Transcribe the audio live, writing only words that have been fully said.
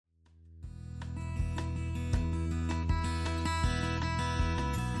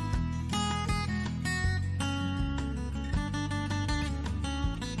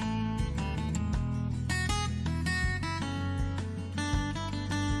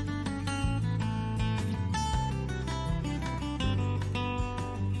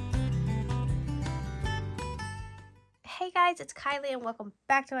guys, it's Kylie and welcome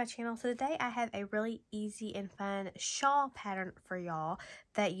back to my channel. So today I have a really easy and fun shawl pattern for y'all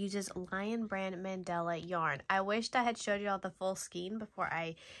that uses Lion brand Mandala yarn. I wished I had showed y'all the full skein before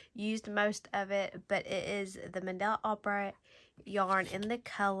I used most of it, but it is the Mandala Ombre yarn in the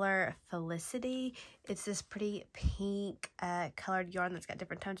color Felicity. It's this pretty pink colored yarn that's got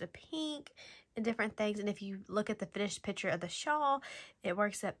different tones of pink and different things, and if you look at the finished picture of the shawl, it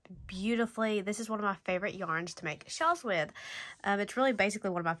works up beautifully. This is one of my favorite yarns to make shawls with. It's really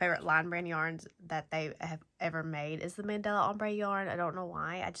basically one of my favorite Lion brand yarns that they have ever made is the Mandala Ombre yarn. I don't know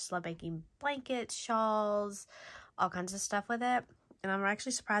why. I just love making blankets, shawls, all kinds of stuff with it. And I'm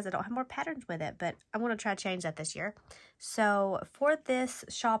actually surprised I don't have more patterns with it, but I'm going to try to change that this year. So for this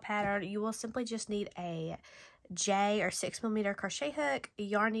shawl pattern, you will simply just need a J or 6mm crochet hook, a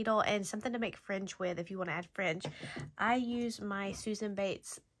yarn needle, and something to make fringe with if you want to add fringe. I use my Susan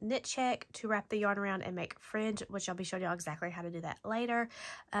Bates knit check to wrap the yarn around and make fringe, which I'll be showing y'all exactly how to do that later.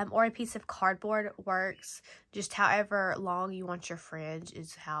 Or a piece of cardboard works. Just however long you want your fringe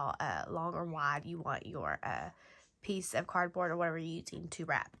is how long or wide you want your piece of cardboard or whatever you're using to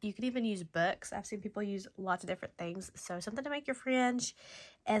wrap. You can even use books. I've seen people use lots of different things. So something to make your fringe.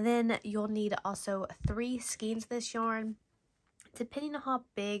 And then you'll need also 3 skeins of this yarn. Depending on how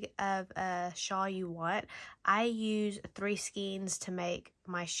big of a shawl you want, I use 3 skeins to make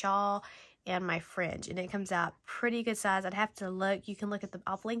my shawl and my fringe, and it comes out pretty good size. I'd have to look. You can look at the,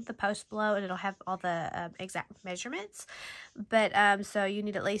 I'll link the post below and it'll have all the exact measurements, but so you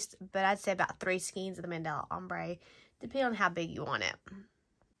need at least, but I'd say about 3 skeins of the Mandala Ombre, depending on how big you want it.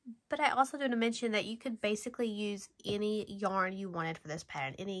 But I also do want to mention that you could basically use any yarn you wanted for this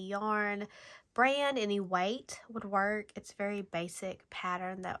pattern. Any yarn brand, any weight would work. It's a very basic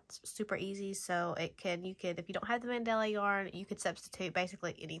pattern that's super easy, so you could if you don't have the Mandala yarn, you could substitute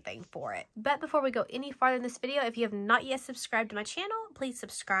basically anything for it. But before we go any farther in this video, if you have not yet subscribed to my channel, please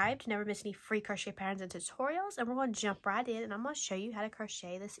subscribe to never miss any free crochet patterns and tutorials. And we're going to jump right in and I'm going to show you how to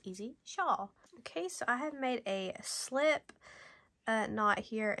crochet this easy shawl. Okay, so I have made a slip knot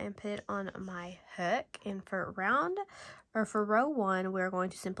here and put it on my hook, and for row 1 we're going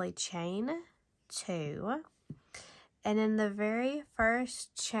to simply chain 2, and in the very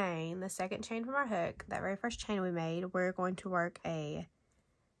first chain, the second chain from our hook, that very first chain we made, we're going to work a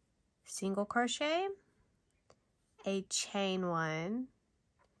single crochet, a chain 1,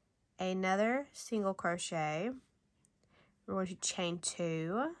 another single crochet, we're going to chain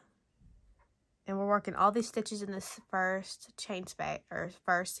 2, and we're working all these stitches in this first chain space or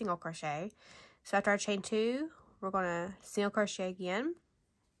first single crochet. So after our chain 2, we're going to single crochet again,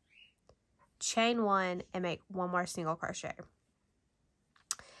 chain 1, and make 1 more single crochet.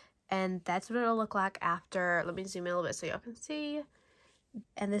 And that's what it'll look like after. Let me zoom in a little bit so y'all can see.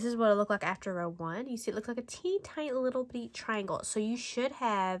 And this is what it'll look like after row 1. You see it looks like a teeny tiny little bitty triangle. So you should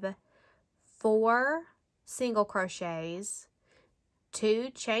have 4 single crochets, 2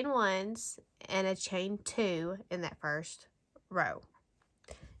 chain 1s, and a chain 2 in that first row.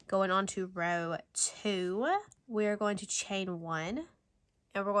 Going on to row 2, we're going to chain 1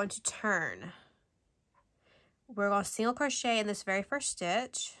 and we're going to turn. We're going to single crochet in this very first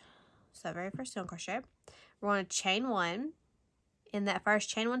stitch, so that very first single crochet. We're going to chain 1. In that first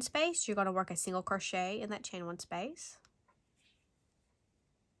chain 1 space, you're going to work a single crochet in that chain 1 space.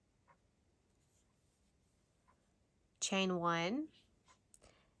 Chain 1.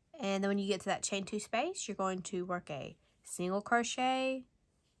 And then when you get to that chain 2 space, you're going to work a single crochet,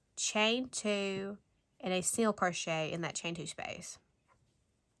 chain 2, and a single crochet in that chain 2 space.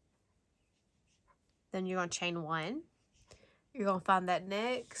 Then you're going to chain 1. You're going to find that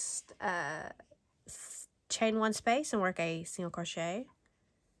next chain 1 space and work a single crochet,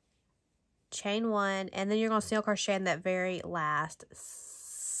 chain 1, and then you're going to single crochet in that very last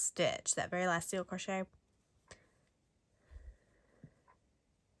stitch, that very last single crochet.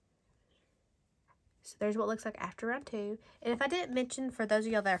 So there's what it looks like after round 2. And if I didn't mention, for those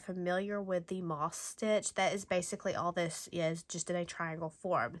of y'all that are familiar with the moss stitch, that is basically all this is, just in a triangle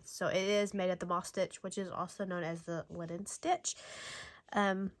form. So it is made of the moss stitch, which is also known as the linen stitch.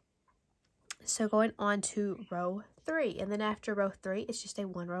 So going on to row 3, and then after row 3, it's just a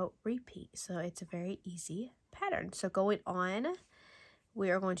 1 row repeat. So it's a very easy pattern. So going on,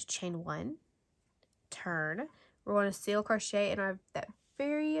 we are going to chain 1, turn. We're going to single crochet in that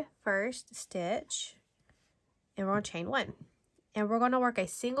very first stitch, and we're going to chain 1. And we're going to work a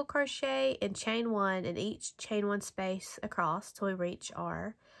single crochet and chain 1 in each chain 1 space across till we reach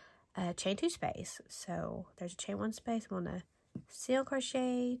our chain 2 space. So there's a chain 1 space. I'm going to single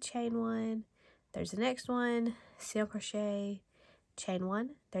crochet, chain 1. There's the next one, single crochet, chain 1.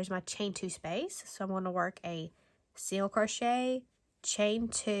 There's my chain 2 space. So I'm going to work a single crochet, chain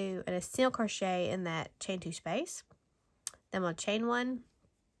 2, and a single crochet in that chain 2 space. Then we'll chain 1.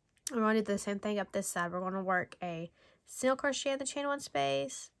 We're going to do the same thing up this side. We're going to work a single crochet in the chain 1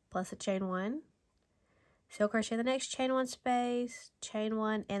 space plus a chain 1. Single crochet in the next chain 1 space, chain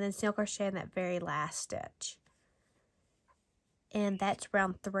 1, and then single crochet in that very last stitch. And that's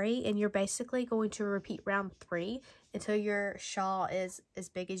round 3, and you're basically going to repeat round 3 until your shawl is as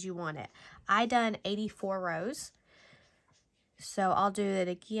big as you want it. I done 84 rows, so I'll do it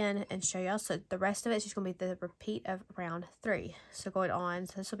again and show y'all. So the rest of it is just going to be the repeat of round 3. So going on,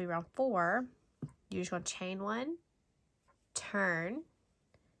 so this will be round 4. You're just going to chain 1, turn,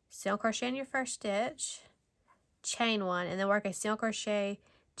 single crochet in your first stitch, chain 1, and then work a single crochet,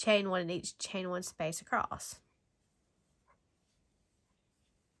 chain 1 in each chain 1 space across.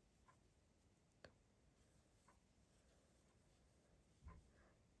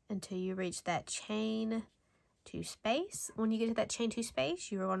 Until you reach that chain 2 space. When you get to that chain 2 space,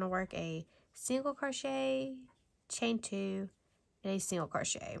 you are going to work a single crochet, chain 2, and a single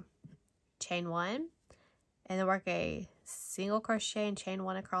crochet, chain 1, and then work a single crochet and chain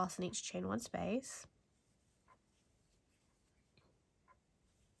 1 across in each chain 1 space.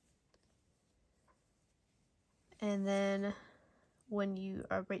 And then when you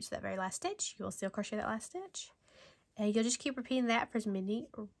reach that very last stitch, you will single crochet that last stitch. And you'll just keep repeating that for as many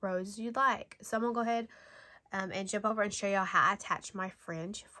rows as you'd like. So I'm going to go ahead and jump over and show y'all how I attach my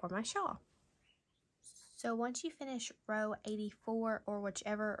fringe for my shawl. So once you finish row 84 or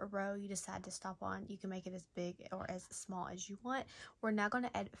whichever row you decide to stop on, you can make it as big or as small as you want. We're now going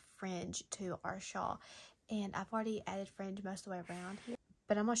to add fringe to our shawl. And I've already added fringe most of the way around here.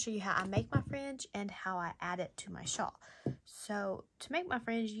 But I'm going to show you how I make my fringe and how I add it to my shawl. So to make my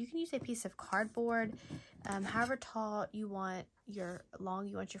fringe, you can use a piece of cardboard, however tall you want your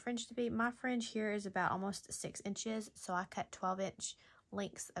fringe to be. My fringe here is about almost 6 inches, so I cut 12-inch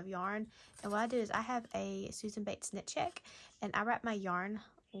lengths of yarn. And what I do is I have a Susan Bates knit check, and I wrap my yarn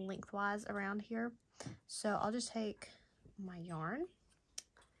lengthwise around here. So I'll just take my yarn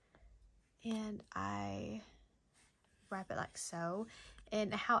and I wrap it like so.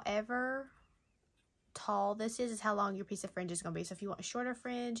 And however tall this is how long your piece of fringe is going to be. So if you want a shorter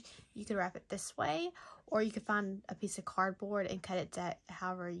fringe, you could wrap it this way, or you could find a piece of cardboard and cut it to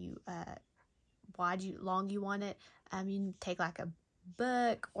however you long you want it. You can take like a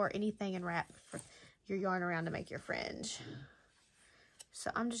book or anything and wrap your yarn around to make your fringe. So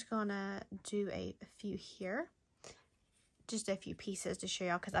I'm just gonna do a few here, just a few pieces to show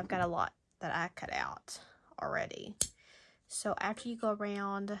y'all because I've got a lot that I cut out already. So after you go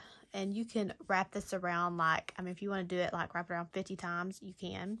around, and you can wrap this around like, if you want to do it like wrap it around 50 times, you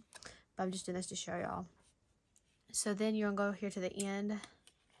can. But I'm just doing this to show y'all. So then you're going to go here to the end.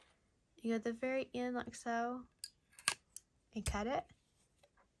 You go to the very end like so. And cut it.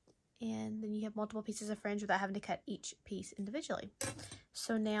 And then you have multiple pieces of fringe without having to cut each piece individually.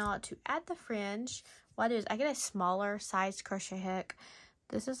 So now to add the fringe, what I do is I get a smaller sized crochet hook.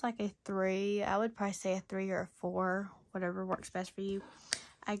 This is like a 3. I would probably say a 3 or a 4. Whatever works best for you.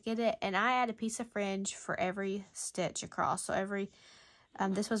 I get it, and I add a piece of fringe for every stitch across. So every,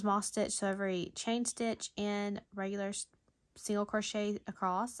 this was moss stitch, so every chain stitch and regular single crochet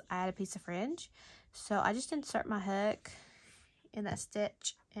across, I add a piece of fringe. So I just insert my hook in that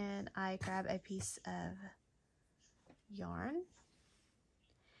stitch, and I grab a piece of yarn,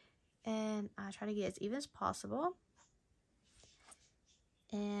 and I try to get as even as possible,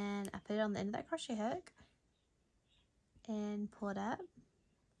 and I put it on the end of that crochet hook, and pull it up,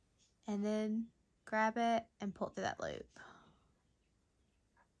 and then grab it and pull it through that loop.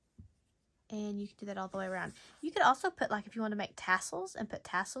 And you can do that all the way around. You could also put, like, if you want to make tassels and put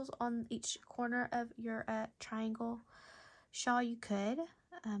tassels on each corner of your triangle shawl, you could.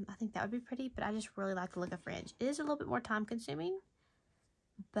 I think that would be pretty, but I just really like the look of fringe. It is a little bit more time consuming,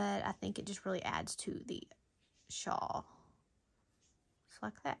 but I think it just really adds to the shawl. So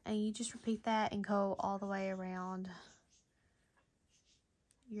like that. And you just repeat that and go all the way around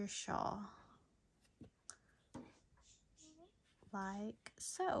your shawl like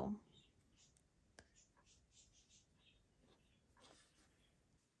so.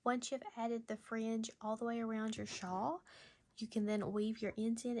 Once you've added the fringe all the way around your shawl, you can then weave your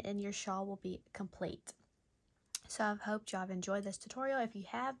ends in and your shawl will be complete. So I hope y'all have enjoyed this tutorial. If you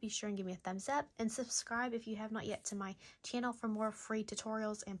have, be sure and give me a thumbs up and subscribe if you have not yet to my channel for more free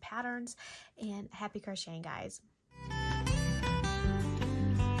tutorials and patterns. And happy crocheting, guys.